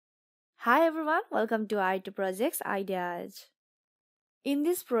Hi everyone, welcome to IoT Projects Ideas. In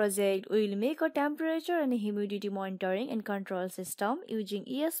this project, we will make a temperature and humidity monitoring and control system using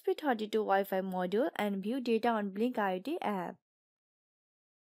ESP32 Wi-Fi module and view data on Blynk IoT app.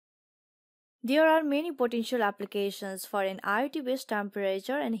 There are many potential applications for an IoT-based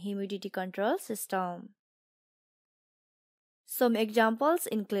temperature and humidity control system. Some examples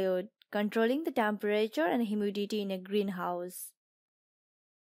include controlling the temperature and humidity in a greenhouse,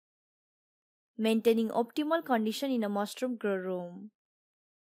 maintaining optimal condition in a mushroom grow room,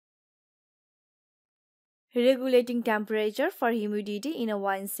 regulating temperature for humidity in a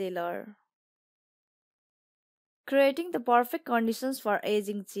wine cellar, creating the perfect conditions for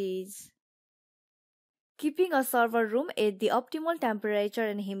aging cheese, keeping a server room at the optimal temperature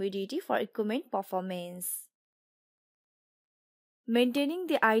and humidity for equipment performance, maintaining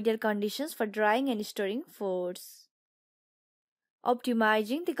the ideal conditions for drying and storing foods,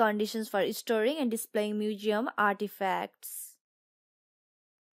 optimizing the conditions for storing and displaying museum artifacts,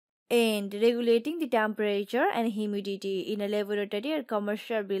 and regulating the temperature and humidity in a laboratory or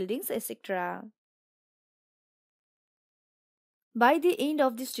commercial buildings, etc. By the end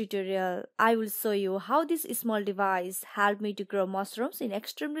of this tutorial, I will show you how this small device helped me to grow mushrooms in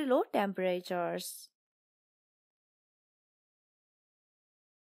extremely low temperatures.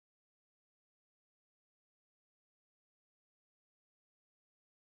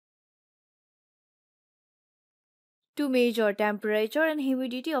 To measure temperature and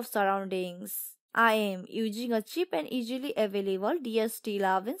humidity of surroundings, I am using a cheap and easily available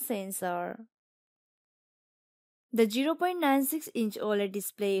DST11 sensor. The 0.96-inch OLED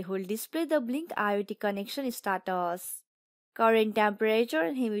display will display the Blynk IoT connection status, current temperature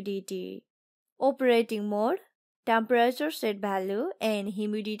and humidity, operating mode, temperature set value, and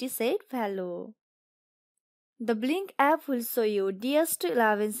humidity set value. The Blynk app will show you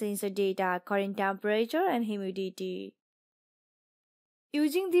DS11 sensor data, current temperature, and humidity.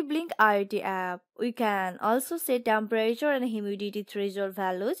 Using the Blynk IoT app, we can also set temperature and humidity threshold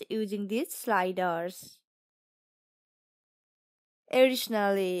values using these sliders.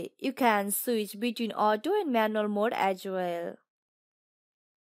 Additionally, you can switch between auto and manual mode as well.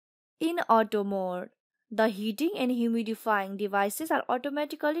 In auto mode, the heating and humidifying devices are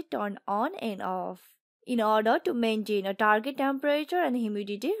automatically turned on and off in order to maintain a target temperature and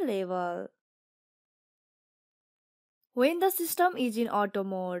humidity level. When the system is in auto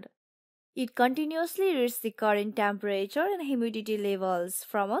mode, it continuously reads the current temperature and humidity levels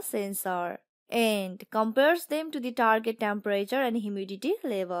from a sensor and compares them to the target temperature and humidity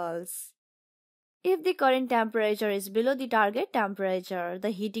levels. If the current temperature is below the target temperature, the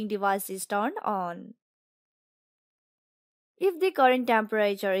heating device is turned on. If the current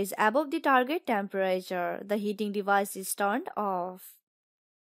temperature is above the target temperature, the heating device is turned off.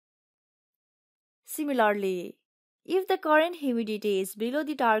 Similarly, if the current humidity is below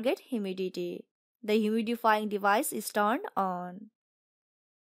the target humidity, the humidifying device is turned on.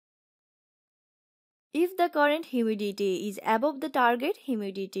 If the current humidity is above the target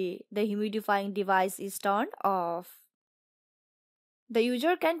humidity, the humidifying device is turned off. The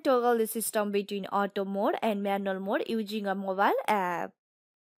user can toggle the system between auto mode and manual mode using a mobile app.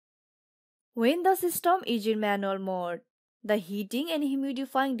 When the system is in manual mode, the heating and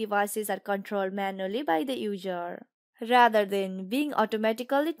humidifying devices are controlled manually by the user, rather than being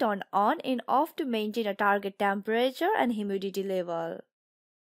automatically turned on and off to maintain a target temperature and humidity level.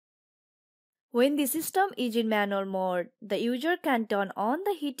 When the system is in manual mode, the user can turn on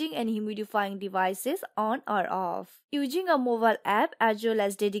the heating and humidifying devices on or off using a mobile app as well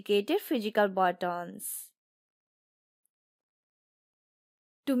as dedicated physical buttons.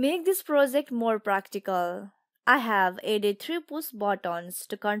 To make this project more practical, I have added 3 push buttons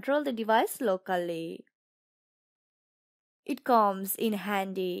to control the device locally. It comes in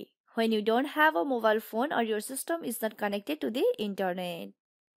handy when you don't have a mobile phone or your system is not connected to the internet,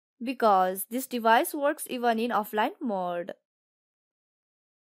 because this device works even in offline mode.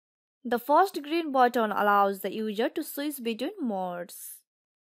 The first green button allows the user to switch between modes.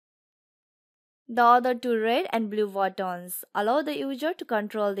 The other two red and blue buttons allow the user to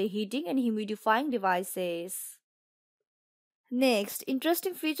control the heating and humidifying devices. Next,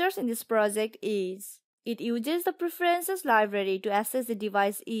 interesting features in this project is it uses the preferences library to access the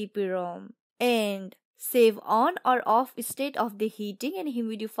device EEPROM and save on or off state of the heating and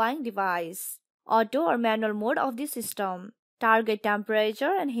humidifying device, auto or manual mode of the system, target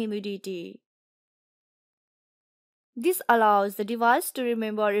temperature and humidity. This allows the device to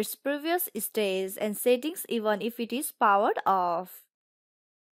remember its previous states and settings even if it is powered off.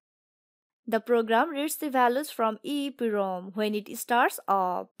 The program reads the values from EEPROM when it starts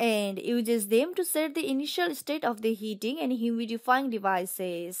up and uses them to set the initial state of the heating and humidifying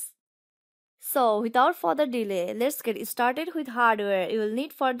devices. So, without further delay, let's get started with hardware you will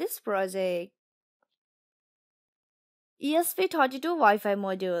need for this project. ESP32 Wi-Fi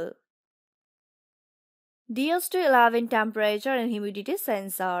module, DS211 temperature and humidity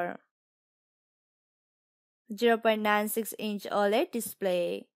sensor, 0.96-inch OLED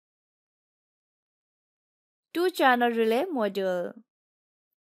display, 2-channel relay module,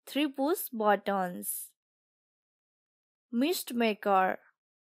 3 push buttons, mist maker,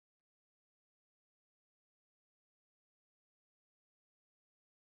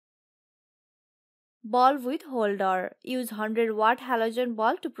 bulb with holder, use 100-watt halogen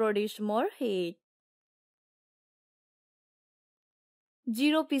bulb to produce more heat,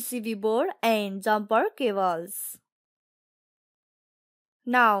 0 PCB board and jumper cables.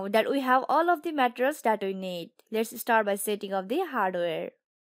 Now that we have all of the materials that we need, let's start by setting up the hardware.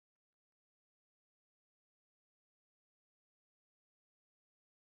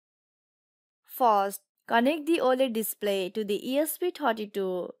 First, connect the OLED display to the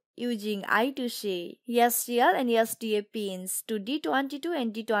ESP32 using I2C, SCL and SDA pins to D22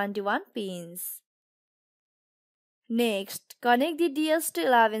 and D21 pins. Next, connect the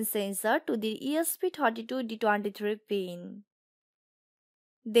DS211 sensor to the ESP32 D23 pin.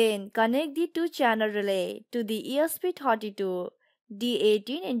 Then connect the 2-channel relay to the ESP32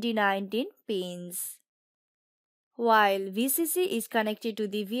 D18 and D19 pins, while VCC is connected to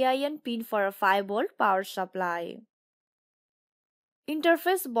the VIN pin for a 5-volt power supply.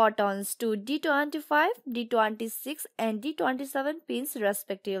 Interface buttons to D25, D26 and D27 pins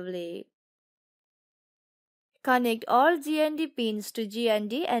respectively. Connect all GND pins to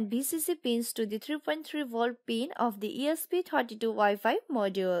GND and VCC pins to the 3.3 volt pin of the ESP32 Wi-Fi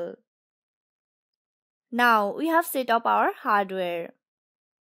module. Now we have set up our hardware.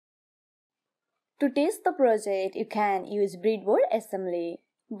 To test the project, you can use breadboard assembly.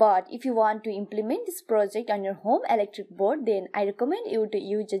 But if you want to implement this project on your home electric board, then I recommend you to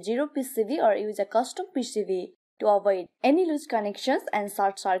use a 0 PCB or use a custom PCB to avoid any loose connections and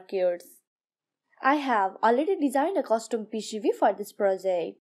short circuits. I have already designed a custom PCB for this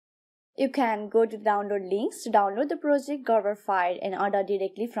project. You can go to the download links to download the project Gerber file and order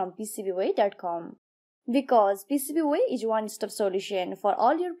directly from PCBWay.com. Because PCBWay is one-stop solution for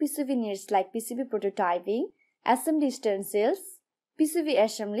all your PCB needs like PCB prototyping, assembly stencils, PCB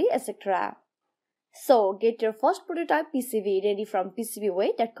assembly, etc. So, get your first prototype PCB ready from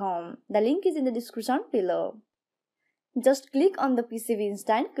PCBWay.com. The link is in the description below. Just click on the PCB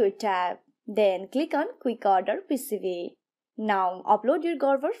Instant Quit tab. Then click on Quick Order PCB. Now upload your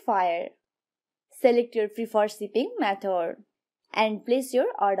Gerber file. Select your preferred shipping method and place your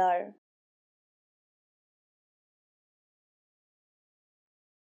order.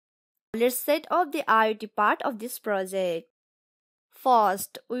 Let's set up the IoT part of this project.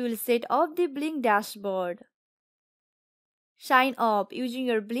 First, we will set up the Blynk dashboard. Sign up using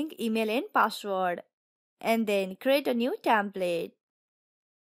your Blynk email and password, and then create a new template.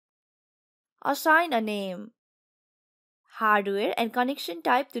 Assign a name, hardware and connection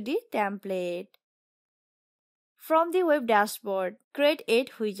type to the template. From the web dashboard, create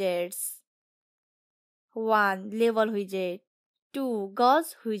 8 widgets. 1. Level widget, 2.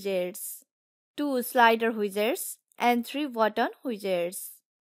 Gauge widgets, 2. Slider widgets, and 3 button widgets.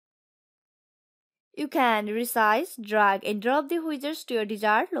 You can resize, drag and drop the widgets to your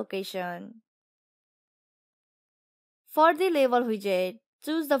desired location. For the level widget,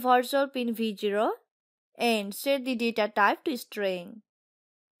 choose the virtual pin V0 and set the data type to string.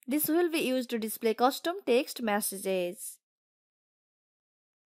 This will be used to display custom text messages.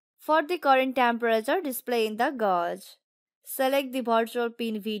 For the current temperature display in the gauge, select the virtual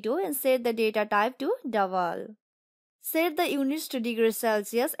pin V2 and set the data type to double. Set the units to degrees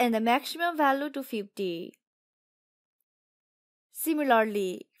Celsius and the maximum value to 50.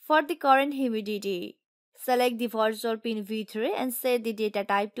 Similarly, for the current humidity, select the virtual pin V3 and set the data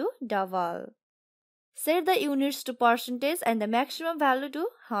type to double. Set the units to percentage and the maximum value to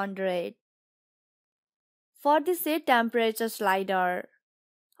 100. For the set temperature slider,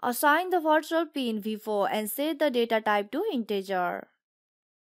 assign the virtual pin V4 and set the data type to integer.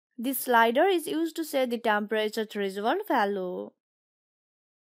 This slider is used to set the temperature threshold value.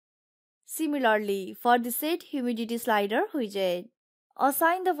 Similarly, for the set humidity slider widget,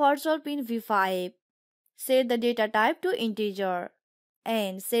 assign the virtual pin V5, set the data type to integer,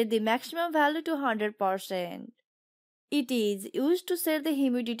 and set the maximum value to 100%. It is used to set the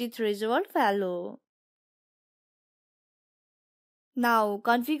humidity threshold value. Now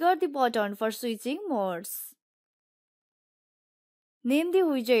configure the button for switching modes. Name the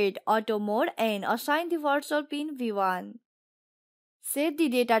widget Auto Mode and assign the virtual pin V1. Set the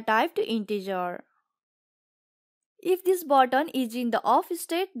data type to integer. If this button is in the off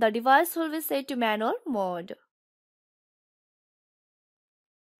state, the device will be set to manual mode.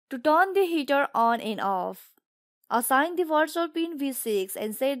 To turn the heater on and off, assign the virtual pin V6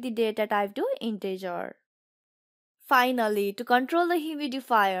 and set the data type to integer. Finally, to control the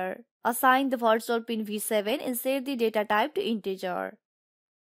humidifier, assign the virtual pin V7 and set the data type to integer.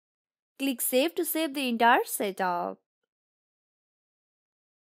 Click Save to save the entire setup.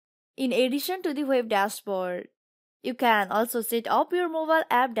 In addition to the web dashboard, you can also set up your mobile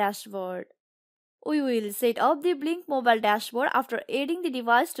app dashboard. We will set up the Blynk mobile dashboard after adding the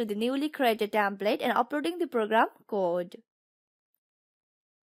device to the newly created template and uploading the program code.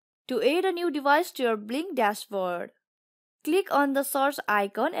 To add a new device to your Blynk dashboard, click on the search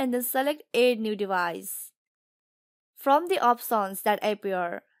icon and then select Add New Device. From the options that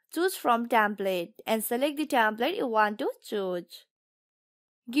appear, choose from Template and select the template you want to choose.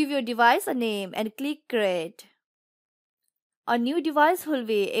 Give your device a name and click Create. A new device will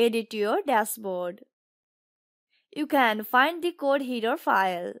be added to your dashboard. You can find the code header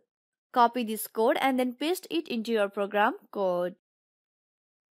file. Copy this code and then paste it into your program code.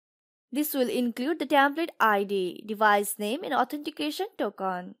 This will include the template ID, device name, and authentication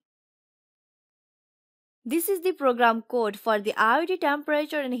token. This is the program code for the IoT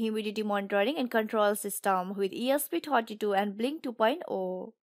temperature and humidity monitoring and control system with ESP32 and Blynk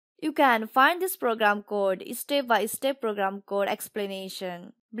 2.0. You can find this program code, step-by-step program code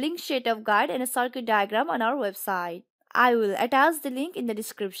explanation, Blynk setup guide and a circuit diagram on our website. I will attach the link in the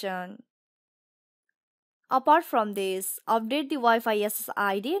description. Apart from this, update the Wi-Fi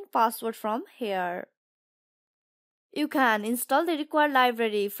SSID and password from here. You can install the required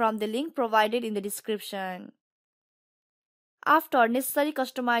library from the link provided in the description. After necessary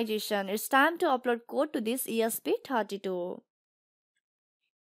customization, it's time to upload code to this ESP32.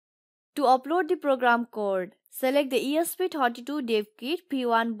 To upload the program code, select the ESP32 Dev Kit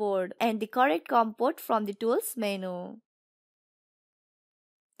P1 board and the correct COM port from the Tools menu.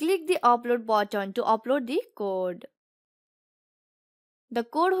 Click the Upload button to upload the code. The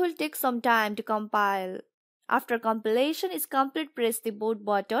code will take some time to compile. After compilation is complete, press the boot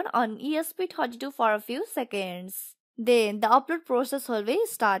button on ESP32 for a few seconds. Then the upload process will be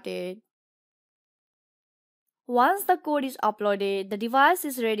started. Once the code is uploaded, the device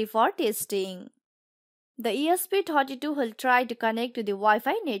is ready for testing. The ESP32 will try to connect to the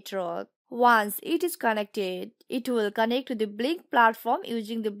Wi-Fi network. Once it is connected, it will connect to the Blynk platform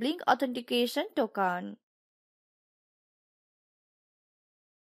using the Blynk authentication token.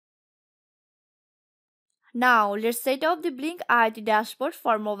 Now, let's set up the Blynk IoT dashboard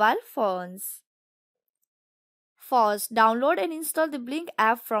for mobile phones. First, download and install the Blynk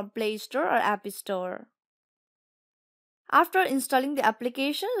app from Play Store or App Store. After installing the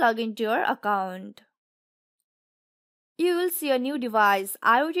application, log into your account. You will see a new device,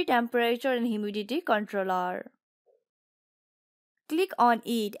 IoT Temperature and Humidity Controller. Click on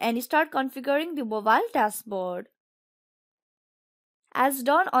it and start configuring the mobile dashboard. As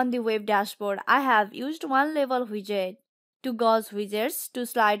done on the web dashboard, I have used one level widget, 2 gauge widgets, 2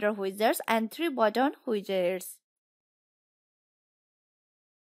 slider widgets, and 3 button widgets.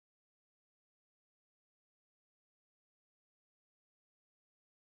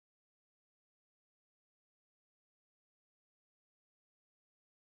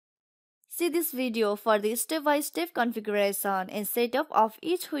 See this video for the step-by-step configuration and setup of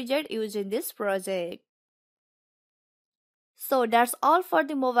each widget used in this project. So that's all for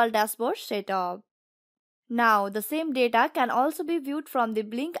the mobile dashboard setup. Now, the same data can also be viewed from the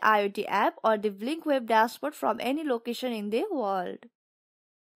Blynk IoT app or the Blynk web dashboard from any location in the world.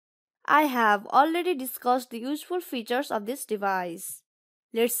 I have already discussed the useful features of this device.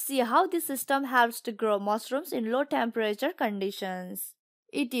 Let's see how this system helps to grow mushrooms in low temperature conditions.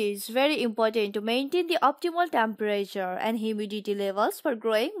 It is very important to maintain the optimal temperature and humidity levels for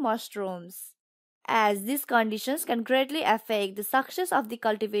growing mushrooms, as these conditions can greatly affect the success of the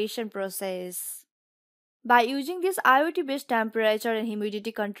cultivation process. By using this IoT-based temperature and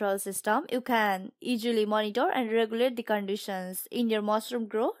humidity control system, you can easily monitor and regulate the conditions in your mushroom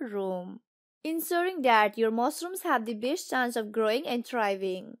grow room, ensuring that your mushrooms have the best chance of growing and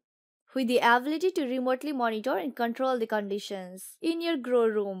thriving. With the ability to remotely monitor and control the conditions in your grow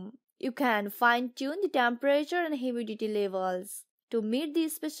room, you can fine-tune the temperature and humidity levels to meet the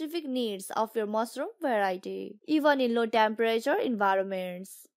specific needs of your mushroom variety, even in low temperature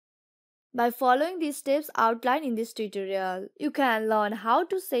environments. By following these steps outlined in this tutorial, you can learn how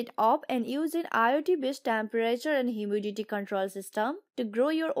to set up and use an IoT-based temperature and humidity control system to grow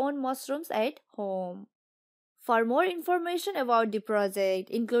your own mushrooms at home. For more information about the project,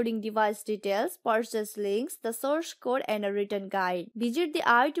 including device details, purchase links, the source code, and a written guide, visit the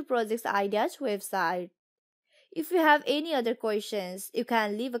IoT Projects Ideas website. If you have any other questions, you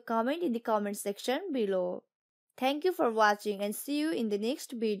can leave a comment in the comment section below. Thank you for watching and see you in the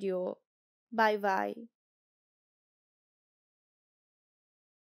next video. Bye bye.